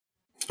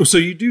So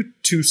you do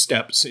two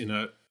steps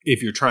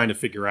if you're trying to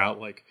figure out,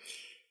 like,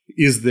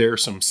 is there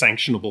some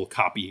sanctionable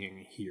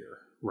copying here,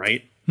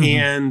 right? Mm-hmm.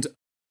 And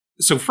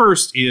so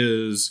first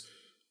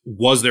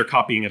was there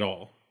copying at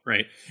all,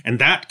 right? And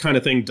that kind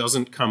of thing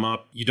doesn't come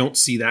up. You don't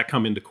see that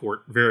come into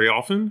court very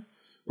often,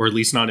 or at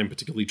least not in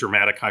particularly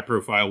dramatic,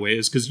 high-profile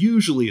ways, because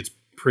usually it's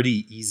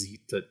pretty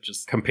easy to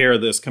just compare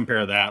this,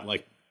 compare that,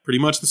 like pretty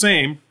much the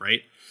same,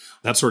 right?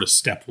 That's sort of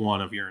step one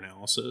of your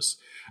analysis.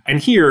 And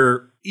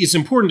here, it's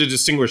important to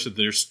distinguish that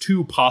there's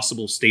two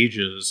possible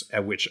stages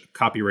at which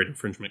copyright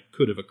infringement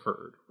could have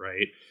occurred,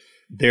 right?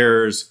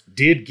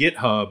 Did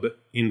GitHub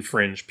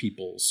infringe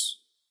people's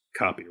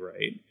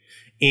copyright?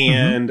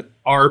 And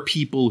are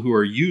people who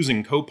are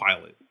using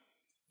Copilot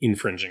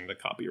infringing the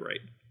copyright,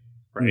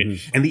 right?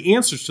 Mm-hmm. And the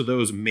answers to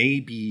those may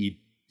be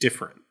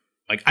different.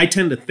 Like, I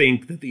tend to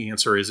think that the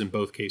answer is in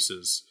both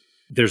cases,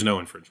 there's no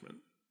infringement,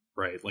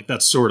 right? Like,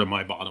 that's sort of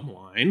my bottom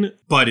line.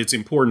 But it's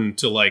important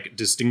to, like,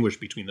 distinguish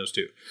between those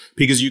two.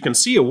 Because you can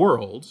see a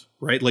world,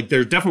 right? Like,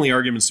 there's definitely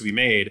arguments to be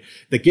made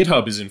that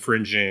GitHub is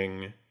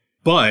infringing,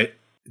 but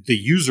the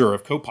user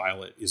of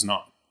Copilot is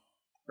not.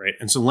 Right.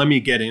 And so let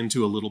me get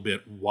into a little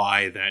bit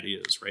why that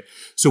is. Right.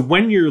 So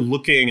when you're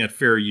looking at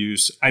fair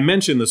use, I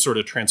mentioned the sort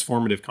of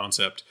transformative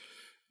concept.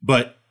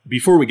 But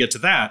before we get to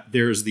that,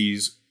 there's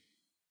these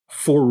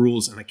 4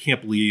 rules. And I can't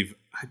believe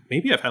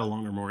maybe I've had a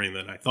longer morning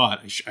than I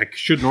thought. I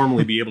should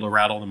normally be able to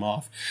rattle them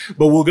off.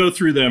 But we'll go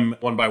through them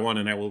one by one.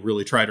 And I will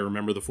really try to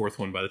remember the 4th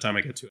one by the time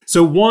I get to it.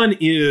 So one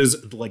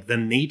is like the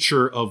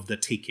nature of the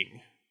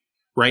taking.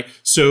 Right.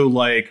 So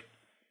like,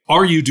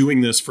 are you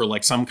doing this for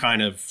like some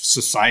kind of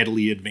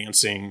societally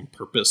advancing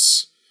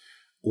purpose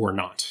or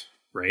not,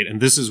 right? And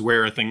this is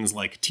where things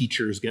like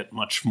teachers get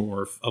much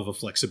more of a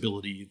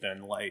flexibility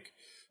than like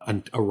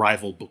a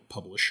rival book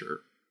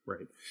publisher,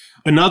 right?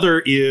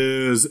 Another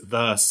is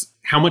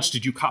how much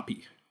did you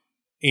copy?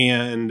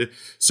 And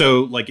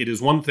so like it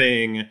is one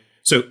thing.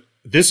 So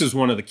this is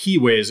one of the key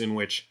ways in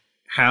which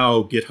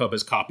how GitHub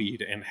is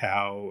copied and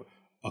how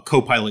a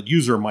Copilot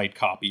user might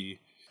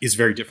copy is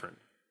very different.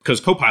 Because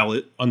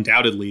Copilot,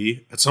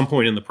 undoubtedly, at some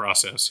point in the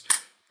process,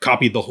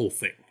 copied the whole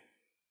thing,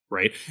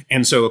 right?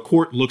 And so a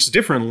court looks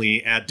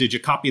differently at, did you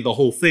copy the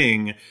whole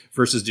thing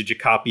versus did you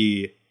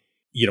copy,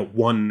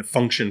 one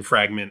function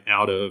fragment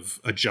out of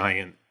a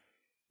giant,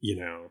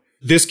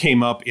 This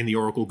came up in the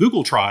Oracle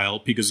Google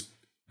trial because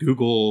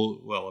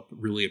Google, well,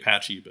 really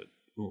Apache, but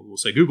we'll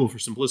say Google for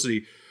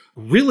simplicity,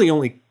 really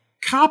only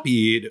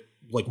copied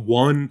like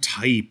one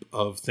type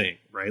of thing,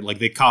 right? Like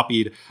they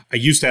copied, I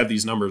used to have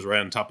these numbers right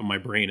on top of my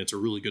brain. It's a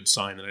really good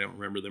sign that I don't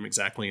remember them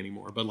exactly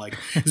anymore. But like,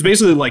 it's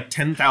basically like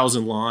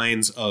 10,000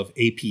 lines of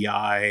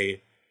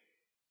API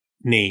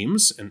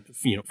names and,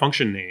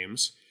 function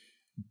names,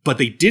 but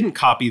they didn't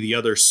copy the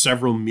other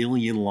several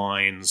million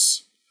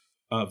lines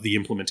of the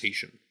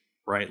implementation,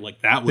 right?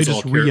 Like that was all.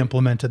 They just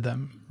re-implemented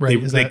them,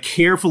 right? They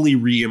carefully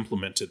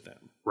re-implemented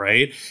them,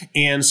 right?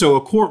 And so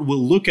a court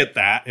will look at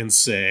that and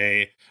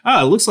say,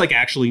 it looks like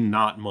actually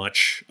not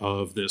much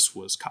of this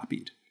was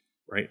copied,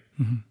 right?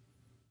 Mm-hmm.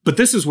 But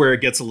this is where it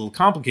gets a little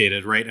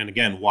complicated, right? And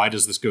again, why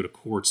does this go to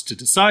courts to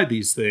decide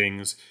these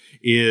things?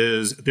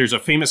 There's a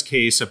famous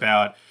case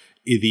about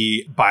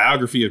the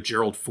biography of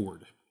Gerald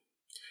Ford,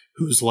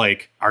 who's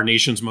like our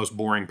nation's most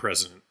boring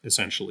president,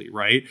 essentially,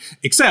 right?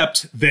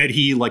 Except that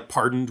he like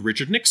pardoned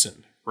Richard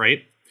Nixon,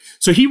 right?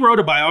 So he wrote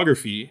a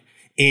biography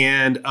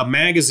and a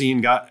magazine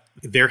got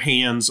their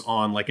hands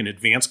on like an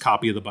advanced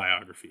copy of the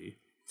biography.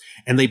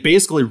 And they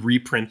basically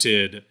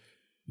reprinted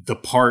the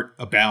part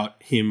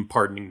about him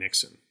pardoning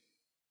Nixon.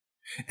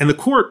 And the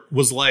court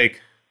was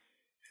like,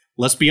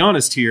 let's be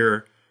honest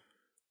here.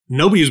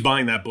 Nobody's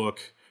buying that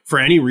book for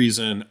any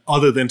reason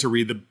other than to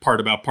read the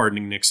part about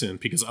pardoning Nixon,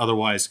 because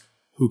otherwise,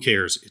 who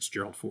cares? It's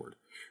Gerald Ford,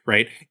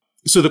 right?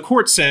 So the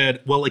court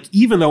said, well, like,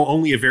 even though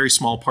only a very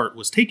small part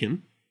was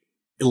taken,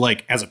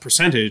 like as a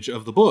percentage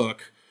of the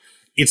book,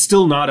 it's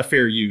still not a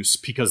fair use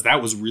because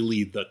that was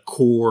really the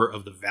core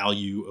of the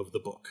value of the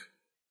book.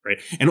 Right.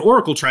 And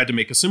Oracle tried to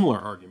make a similar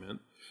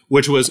argument,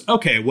 which was,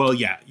 OK, well,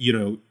 yeah,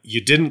 you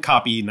didn't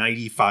copy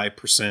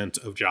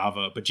 95% of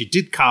Java, but you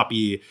did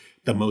copy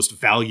the most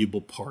valuable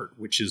part,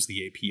 which is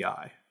the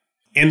API.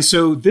 And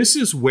so this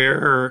is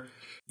where,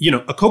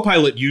 a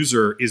Copilot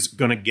user is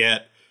going to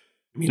get.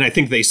 I mean, I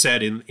think they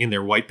said in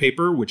their white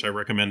paper, which I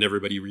recommend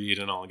everybody read.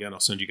 And I'll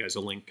send you guys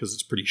a link because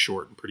it's pretty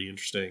short and pretty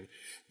interesting.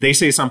 They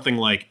say something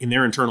like in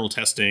their internal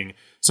testing,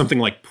 something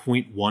like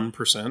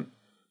 0.1%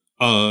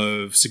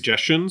 of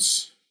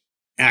suggestions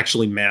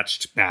actually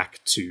matched back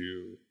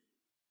to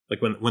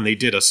like when they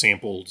did a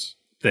sampled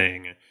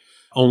thing,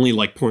 only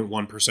like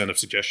 0.1% of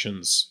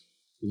suggestions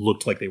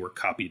looked like they were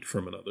copied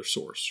from another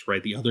source,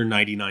 right? The other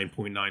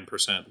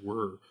 99.9%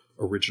 were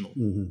original.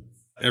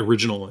 Mm-hmm.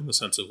 Original in the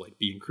sense of like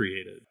being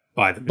created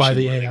by the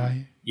machine learning.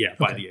 AI. Yeah,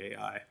 by the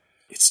AI.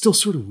 It's still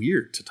sort of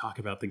weird to talk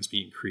about things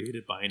being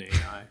created by an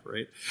AI,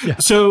 right? Yeah.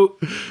 So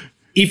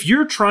if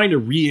you're trying to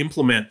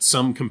re-implement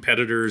some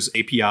competitor's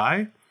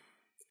API,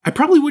 I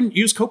probably wouldn't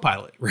use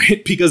Copilot,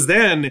 right? Because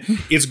then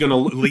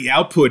the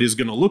output is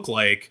going to look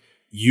like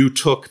you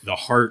took the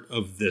heart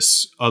of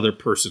this other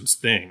person's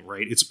thing,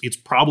 right? It's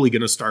probably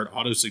going to start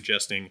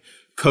auto-suggesting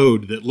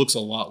code that looks a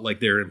lot like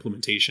their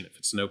implementation if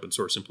it's an open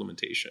source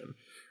implementation,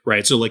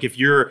 right? So like if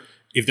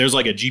there's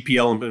like a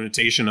GPL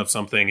implementation of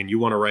something and you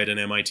want to write an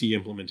MIT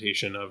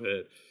implementation of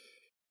it,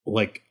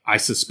 like I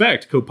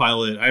suspect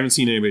Copilot, I haven't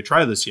seen anybody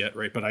try this yet,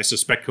 right? But I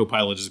suspect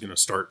Copilot is going to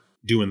start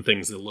doing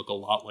things that look a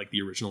lot like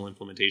the original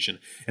implementation.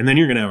 And then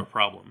you're going to have a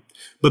problem.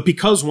 But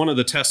because one of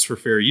the tests for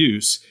fair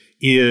use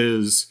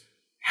is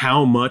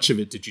how much of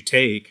it did you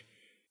take,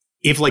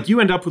 if like you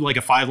end up with like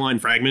a 5-line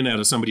fragment out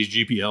of somebody's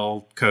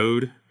GPL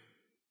code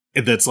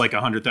that's like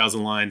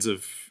 100,000 lines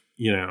of,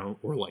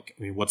 or like,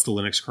 I mean, what's the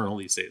Linux kernel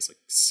these days? Like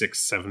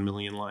 6-7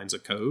 million lines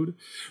of code,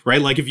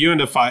 right? Like if you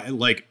end up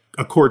like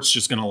a court's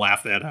just going to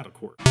laugh that out of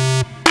court.